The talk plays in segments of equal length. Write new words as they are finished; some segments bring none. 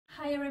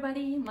Hi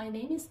everybody, my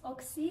name is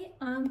Oxy,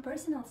 I'm a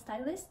personal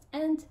stylist,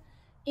 and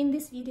in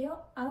this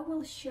video I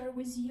will share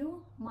with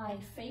you my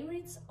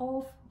favorites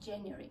of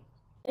January.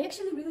 I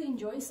actually really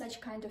enjoy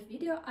such kind of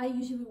video. I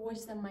usually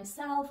watch them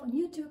myself on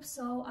YouTube,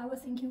 so I was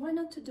thinking why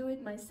not to do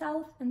it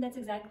myself, and that's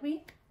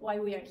exactly why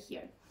we are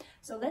here.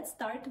 So let's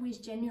start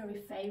with January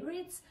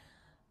favorites.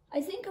 I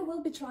think I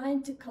will be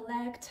trying to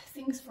collect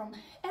things from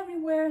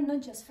everywhere,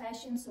 not just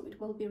fashion, so it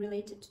will be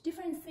related to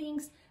different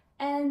things.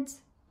 And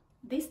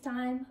this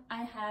time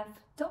I have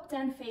top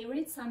 10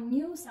 favorites, some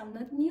new, some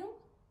not new.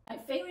 My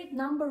favorite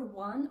number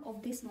one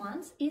of this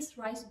month is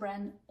rice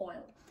bran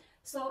oil.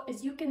 So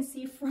as you can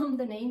see from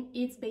the name,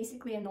 it's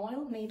basically an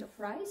oil made of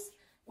rice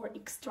or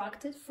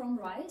extracted from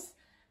rice.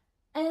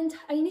 And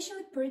I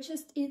initially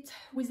purchased it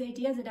with the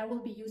idea that I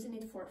will be using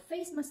it for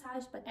face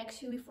massage, but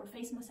actually for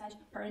face massage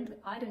apparently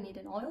I don't need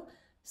an oil.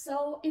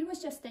 So it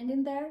was just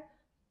standing there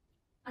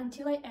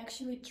until I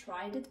actually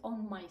tried it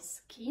on my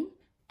skin.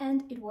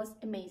 And it was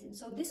amazing.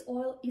 So this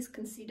oil is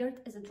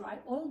considered as a dry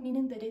oil,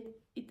 meaning that it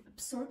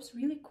absorbs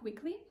really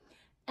quickly.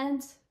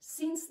 And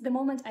since the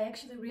moment I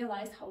actually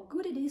realized how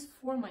good it is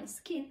for my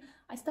skin,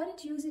 I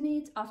started using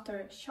it after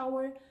a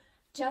shower.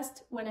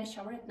 Just when I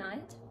shower at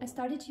night, I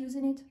started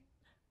using it.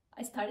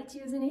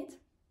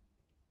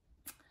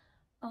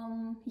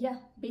 Yeah,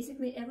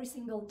 basically every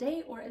single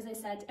day, or as I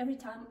said, every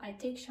time I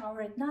take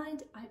shower at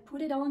night, I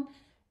put it on,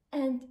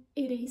 and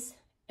it is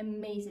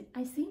amazing.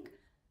 I think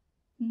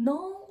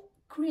no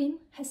cream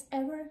has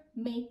ever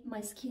made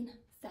my skin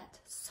that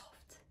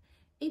soft.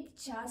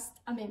 It's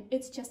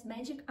just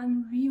magic.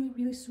 I'm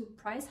really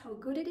surprised how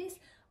good it is.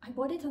 I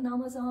bought it on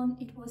Amazon.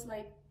 It was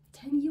like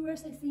 10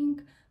 euros, I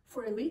think,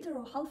 for a liter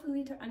or half a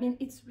liter. I mean,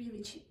 it's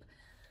really cheap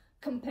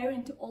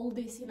comparing to all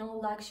these,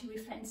 luxury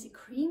fancy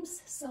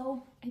creams.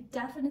 So I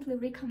definitely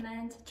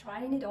recommend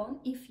trying it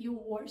on if you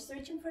were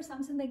searching for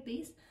something like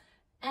this.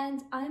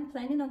 And I'm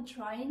planning on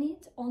trying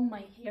it on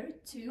my hair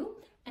too.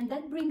 And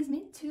that brings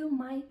me to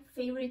my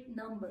favorite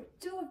number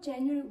 2 of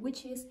January,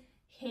 which is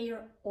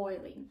hair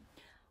oiling.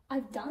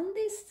 I've done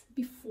this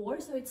before,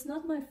 so it's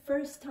not my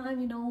first time,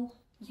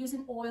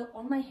 using oil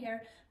on my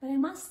hair, but I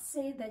must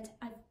say that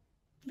I've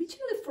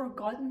literally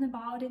forgotten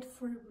about it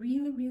for a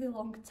really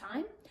long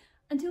time,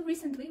 until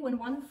recently when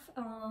one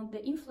of the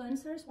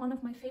influencers, one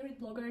of my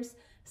favorite bloggers,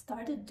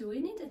 started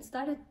doing it and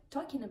started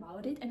talking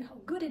about it and how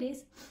good it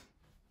is.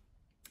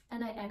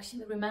 And I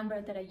actually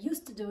remember that I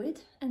used to do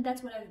it, and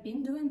that's what I've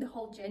been doing the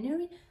whole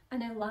January,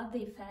 and I love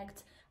the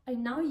effect. I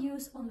now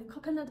use only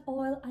coconut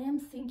oil. I am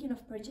thinking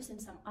of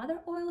purchasing some other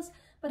oils,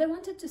 but I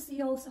wanted to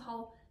see also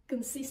how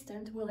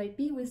consistent will I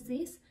be with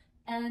this.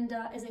 And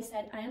as I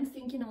said, I am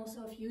thinking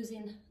also of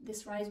using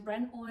this rice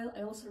bran oil.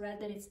 I also read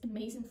that it's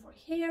amazing for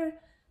hair.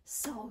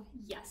 So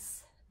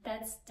yes,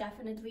 that's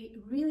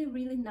definitely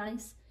really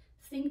nice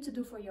thing to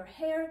do for your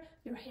hair.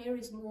 Your hair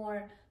is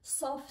more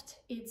soft,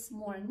 it's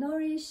more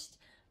nourished.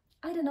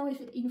 I don't know if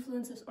it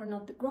influences or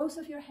not the growth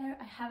of your hair.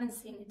 I haven't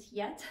seen it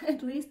yet,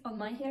 at least on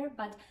my hair,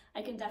 but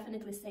I can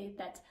definitely say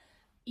that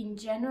in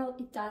general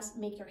it does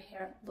make your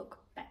hair look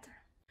better.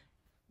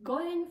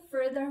 Going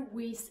further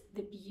with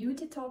the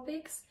beauty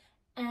topics,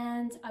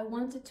 and I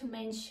wanted to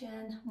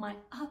mention my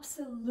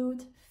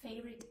absolute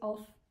favorite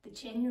of the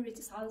January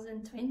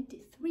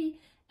 2023,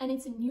 and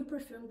it's a new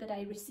perfume that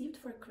I received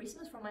for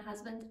Christmas from my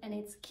husband, and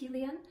it's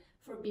Killian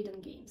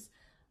Forbidden Games.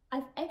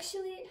 I've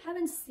actually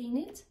haven't seen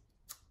it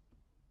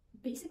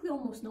basically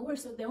almost nowhere,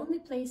 so the only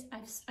place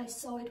I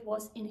saw it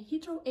was in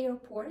Heathrow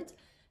Airport,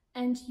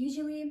 and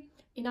usually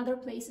in other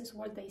places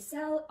where they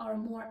sell are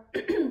more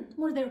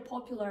their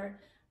popular,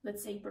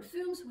 let's say,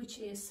 perfumes, which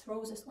is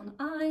Roses on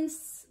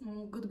Ice,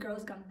 Good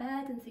Girls Gone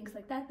Bad and things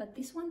like that. But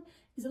this one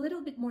is a little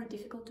bit more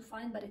difficult to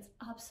find, but it's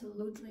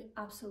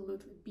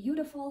absolutely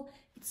beautiful.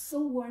 It's so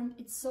warm,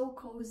 it's so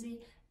cozy,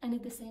 and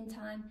at the same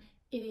time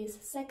it is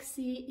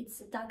sexy, it's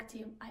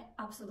seductive. I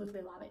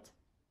absolutely love it.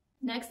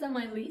 Next on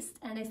my list,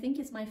 and I think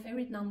it's my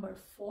favorite number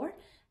 4,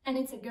 and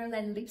it's a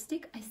Guerlain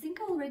lipstick. I think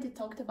I already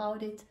talked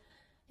about it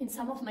in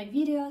some of my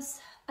videos.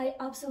 I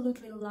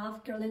absolutely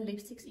love Guerlain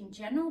lipsticks in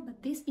general,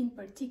 but this in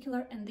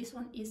particular, and this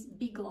one is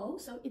Big Glow,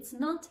 so it's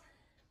not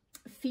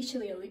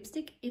officially a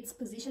lipstick, it's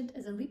positioned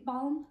as a lip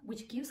balm,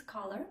 which gives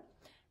color.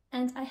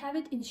 And I have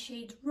it in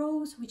shade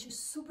Rose, which is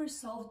super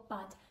soft,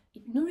 but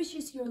it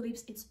nourishes your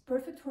lips, it's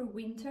perfect for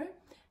winter.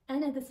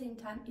 And at the same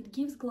time, it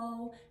gives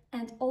glow.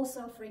 And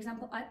also, for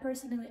example, I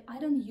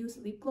don't use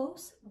lip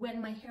gloss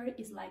when my hair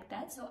is like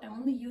that. So I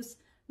only use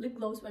lip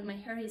gloss when my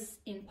hair is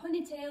in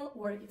ponytail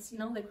or it's,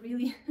 like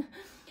really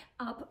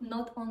up,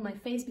 not on my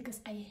face, because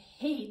I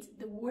hate,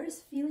 the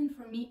worst feeling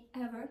for me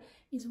ever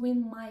is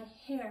when my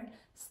hair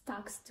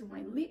sticks to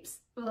my lips.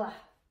 Ugh,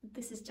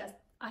 this is just,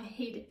 I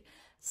hate it.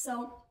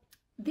 So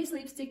this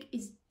lipstick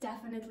is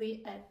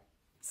definitely a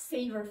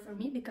saver for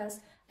me because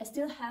I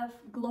still have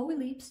glowy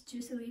lips,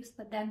 juicy lips,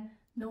 but then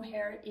no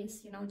hair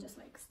is, just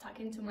like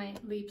stuck into my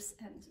lips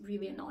and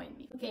really annoying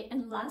me. Okay,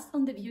 and last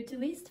on the beauty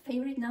list,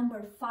 favorite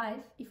number 5,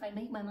 if I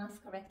make my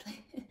math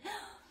correctly,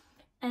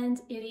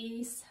 and it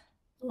is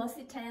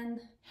L'Occitane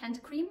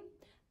hand cream,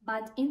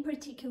 but in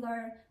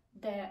particular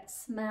the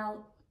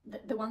smell,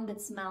 the one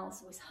that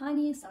smells with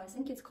honey, so I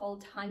think it's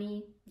called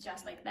Honey,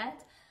 just like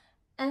that.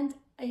 And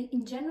I,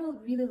 in general,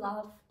 really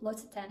love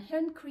L'Occitane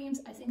hand creams.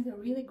 I think they're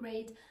really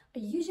great. I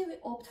usually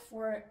opt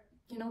for,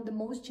 you know, the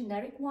most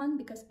generic one,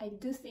 because I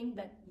do think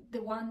that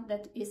the one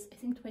that is, I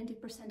think,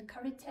 20%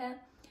 karité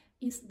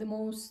is the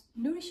most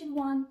nourishing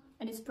one,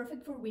 and it's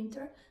perfect for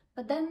winter.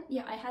 But then,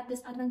 yeah, I had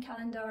this advent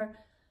calendar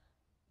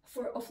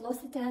of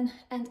L'Occitane,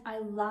 and I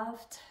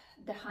loved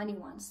the honey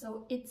one.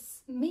 So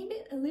it's maybe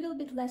a little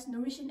bit less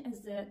nourishing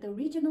as the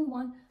original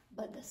one,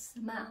 but the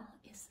smell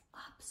is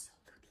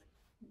absolutely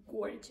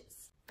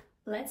gorgeous.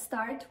 Let's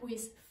start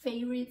with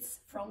favorites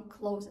from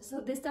clothes. So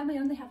this time I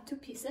only have two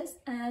pieces,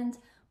 and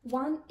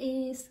one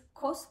is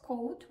COS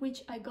coat,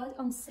 which I got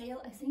on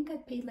sale. I think I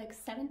paid like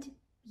 70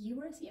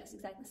 euros. Yes,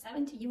 exactly,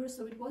 70 euros.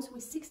 So it was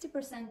with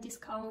 60%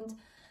 discount.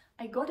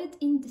 I got it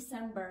in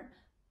December,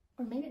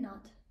 or maybe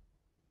not.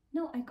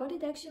 No, I got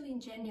it actually in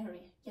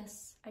January.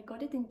 Yes, I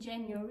got it in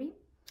January,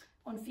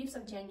 on 5th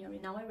of January,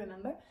 now I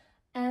remember.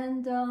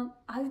 And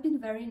I've been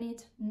wearing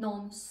it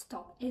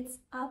non-stop. It's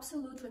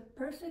absolutely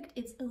perfect.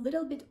 It's a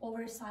little bit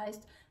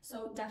oversized,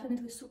 so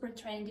definitely super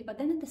trendy, but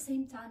then at the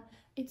same time,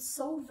 it's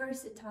so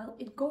versatile.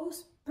 It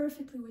goes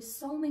perfectly with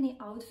so many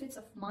outfits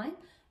of mine.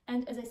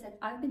 And as I said,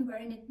 I've been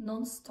wearing it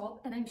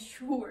non-stop, and I'm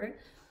sure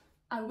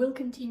I will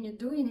continue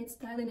doing it,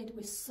 styling it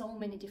with so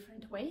many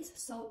different ways.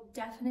 So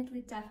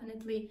definitely,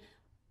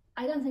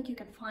 I don't think you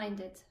can find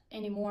it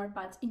anymore,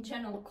 but in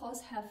general,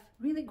 COS have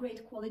really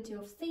great quality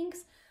of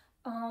things.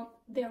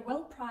 They're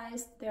well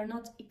priced, they're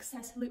not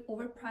excessively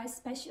overpriced,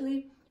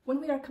 especially when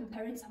we are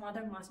comparing some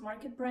other mass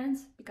market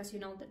brands, because you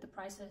know that the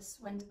prices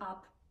went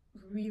up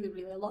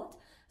really a lot.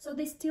 So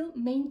they still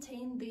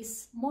maintain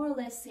this more or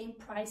less same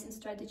pricing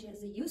strategy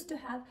as they used to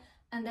have.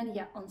 And then,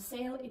 yeah, on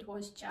sale, it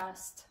was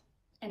just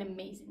an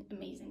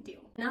amazing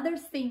deal. Another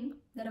thing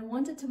that I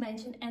wanted to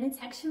mention, and it's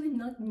actually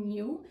not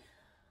new,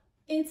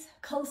 it's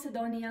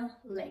Calzedonia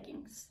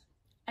leggings.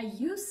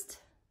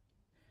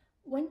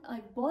 When I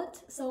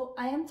bought, so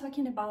I am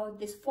talking about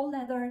this faux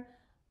leather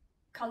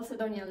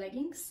Calzedonia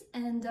leggings,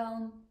 and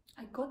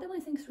I got them I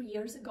think 3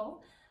 years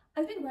ago.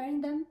 I've been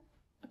wearing them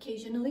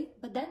occasionally,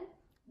 but then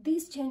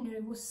this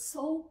January was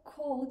so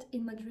cold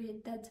in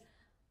Madrid that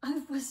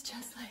I was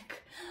just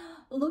like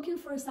looking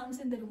for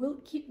something that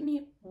will keep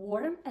me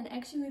warm, and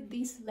actually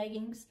these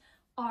leggings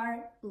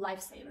are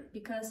lifesaver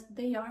because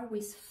they are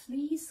with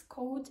fleece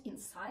coat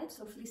inside,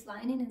 so fleece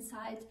lining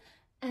inside,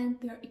 and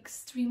they're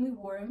extremely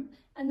warm.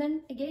 And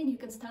then again, you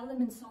can style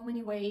them in so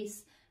many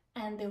ways,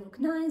 and they look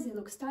nice, they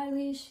look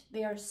stylish,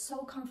 they are so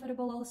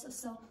comfortable also.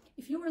 So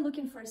if you were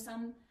looking for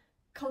some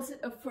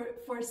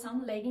for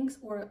some leggings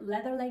or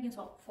leather leggings,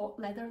 or for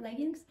leather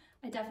leggings,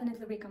 I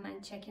definitely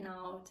recommend checking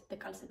out the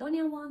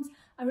Calzedonia ones.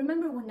 I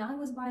remember when I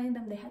was buying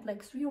them, they had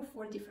like 3 or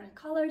 4 different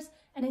colors,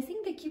 and I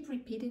think they keep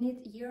repeating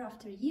it year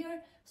after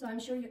year, so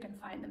I'm sure you can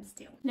find them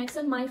still. Next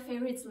on my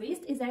favorites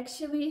list is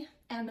actually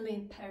Emily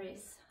in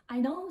Paris. I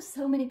know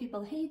so many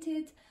people hate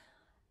it,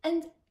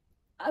 and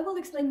I will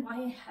explain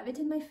why I have it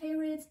in my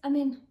favorites. I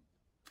mean,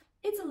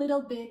 it's a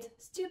little bit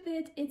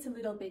stupid, it's a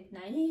little bit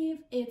naive,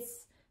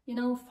 it's, you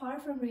know, far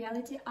from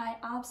reality. I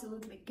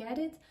absolutely get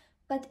it,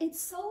 but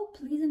it's so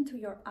pleasing to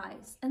your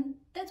eyes, and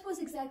that was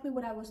exactly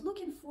what I was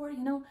looking for.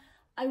 You know,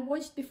 I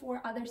watched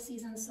before other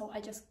seasons, so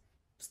I just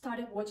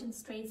started watching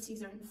straight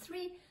season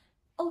 3,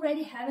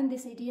 already having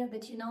this idea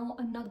that, you know,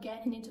 I'm not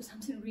getting into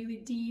something really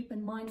deep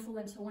and mindful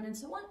and so on and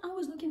so on. I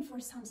was looking for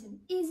something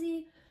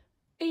easy,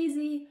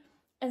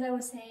 as I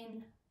was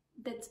saying,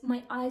 that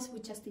my eyes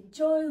would just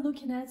enjoy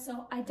looking at,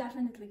 so I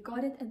definitely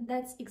got it, and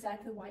that's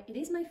exactly why it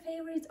is my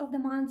favorite of the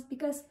month,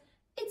 because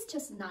it's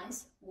just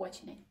nice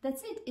watching it.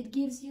 That's it. It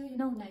gives you, you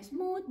know, nice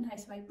mood,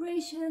 nice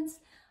vibrations,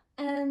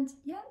 and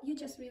yeah, you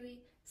just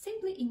really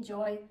simply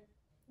enjoy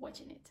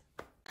watching it.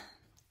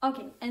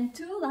 Okay, and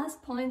 2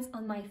 last points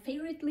on my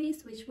favorite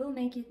list, which will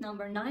make it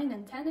number 9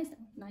 and 10.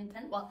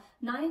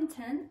 9,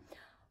 10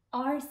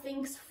 are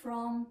things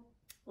from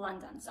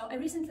London. So I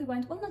recently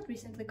went, well, not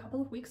recently, a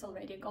couple of weeks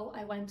already ago,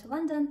 I went to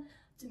London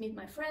to meet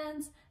my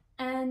friends,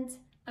 and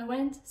I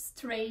went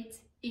straight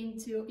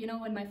into, you know,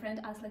 when my friend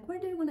asked like, where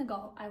do you want to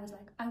go? I was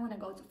like, I want to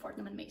go to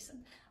Fortnum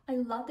Mason. I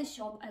love this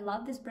shop, I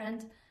love this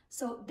brand.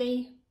 So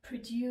they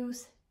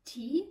produce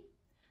tea,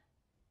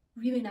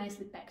 really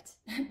nicely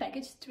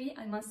packaged tea,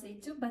 I must say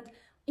too, but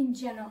in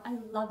general, I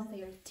love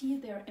their tea.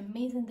 They're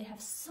amazing. They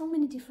have so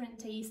many different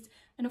tastes.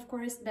 And of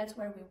course, that's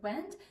where we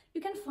went.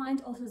 You can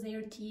find also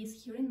their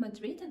teas here in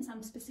Madrid and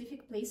some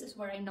specific places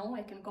where I know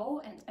I can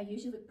go, and I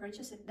usually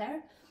purchase it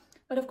there.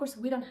 But of course,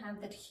 we don't have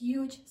that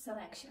huge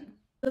selection.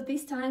 So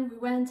this time we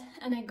went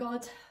and I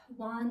got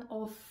one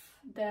of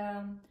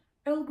the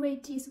Earl Grey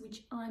teas,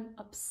 which I'm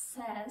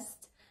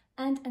obsessed.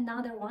 And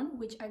another one,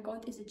 which I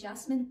got, is a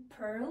jasmine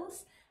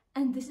pearls.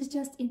 And this is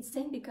just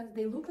insane because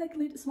they look like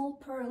little, small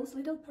pearls,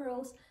 little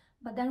pearls,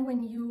 but then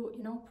when you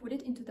know, put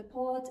it into the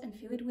pot and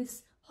fill it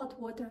with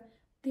hot water,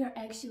 they are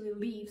actually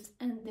leaves,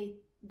 and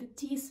the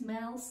tea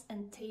smells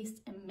and tastes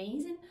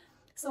amazing.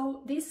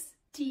 So this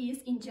teas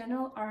in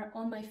general are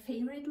on my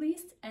favorite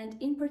list,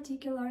 and in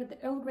particular the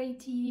Earl Grey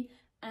tea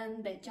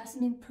and the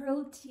Jasmine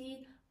Pearl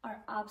tea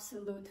are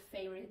absolute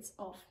favorites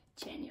of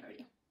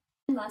January.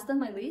 And last on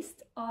my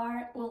list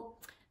are, well,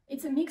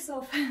 it's a mix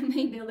of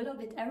maybe a little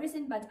bit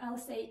everything, but I'll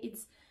say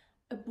it's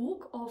a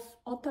book of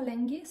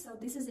Ottolenghi. So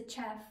this is a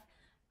chef.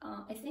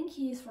 I think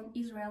he is from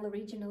Israel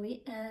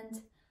originally,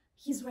 and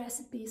his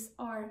recipes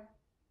are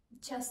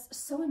just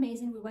so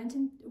amazing.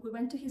 We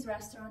went to his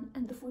restaurant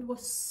and the food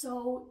was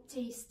so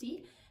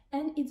tasty,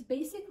 and it's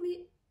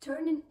basically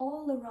turning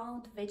all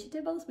around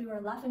vegetables. We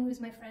were laughing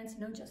with my friends, you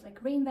know, just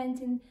like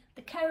reinventing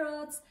the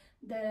carrots,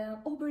 the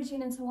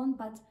aubergine and so on,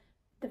 but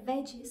the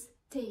veggies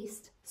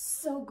taste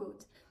so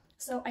good.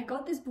 So I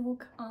got this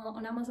book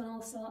on Amazon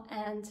also,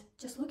 and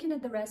just looking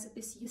at the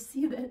recipes, you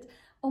see that,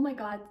 oh my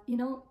god, you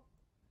know,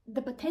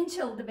 the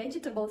potential the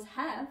vegetables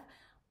have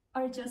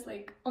are just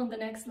like on the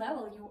next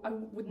level. I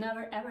would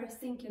never ever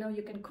think, you know,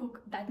 you can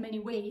cook that many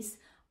ways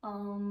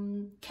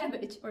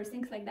cabbage or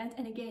things like that,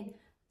 and again,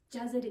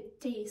 just that it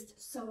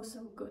tastes so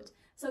good.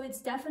 So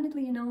it's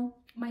definitely, you know,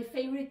 my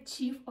favorite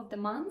chef of the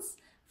month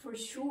for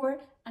sure.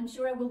 I'm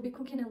sure I will be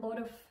cooking a lot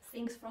of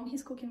things from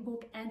his cooking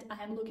book, and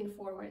I am looking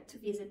forward to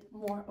visit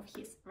more of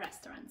his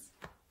restaurants.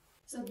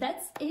 So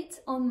that's it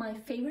on my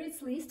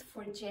favorites list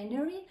for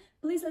January.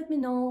 Please let me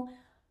know,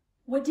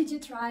 what did you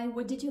try?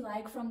 What did you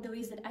like from the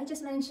list that I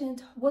just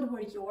mentioned? What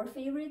were your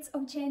favorites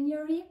of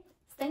January?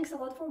 Thanks a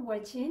lot for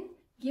watching.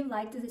 Give a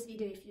like to this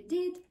video if you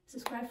did,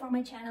 subscribe for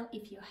my channel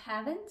if you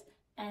haven't,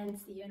 and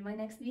see you in my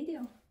next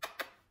video.